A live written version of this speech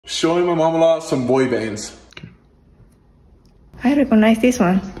Showing my mama some boy bands. I recognize this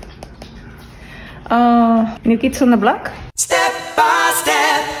one. New Kids on the Block. Step by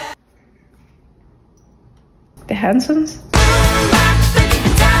step. The Hansons.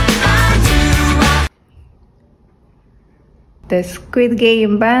 The Squid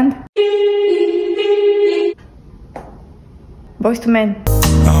Game Band. Boys to Men. I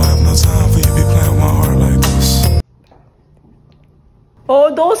don't have no time for you to be playing with my heart like this.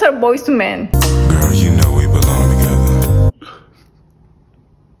 Oh, those are Boys to Men. Girl, you know we belong together.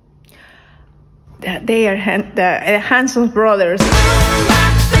 They are the Hanson brothers.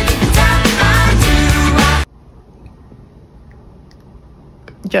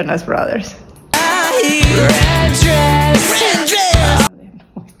 Jonas Brothers. Red dress.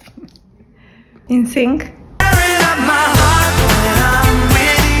 In Sync.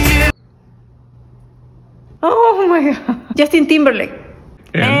 Oh my god. Justin Timberlake.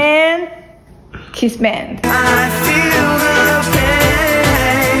 And his band. I feel the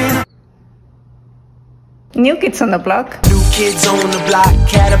pain. New Kids on the Block. New Kids on the Block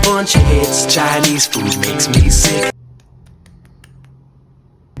had a bunch of hits. Chinese food makes me sick.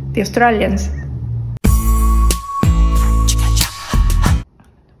 The Australians.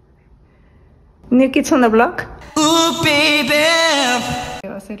 New Kids on the Block. Ooh, baby. ¿Qué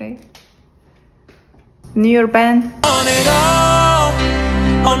va a ser ahí? New York Band. On it all,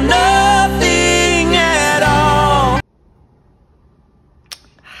 or nothing at all.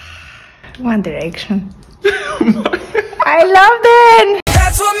 One Direction. I love them.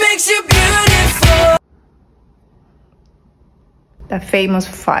 That's what makes you beautiful. The famous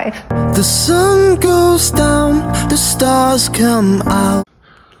Five. The sun goes down, the stars come out.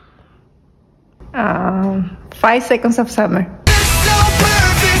 5 Seconds of Summer. So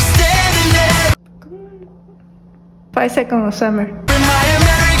perfect standing there. 5 Seconds of Summer. In my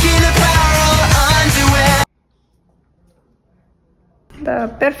American apparel underwear. The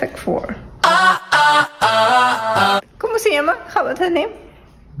Perfect Four. ¿Cómo se llama? How about the name?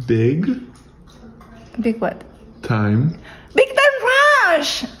 Big Big what? Time. Big Time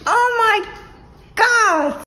Rush! Oh my god!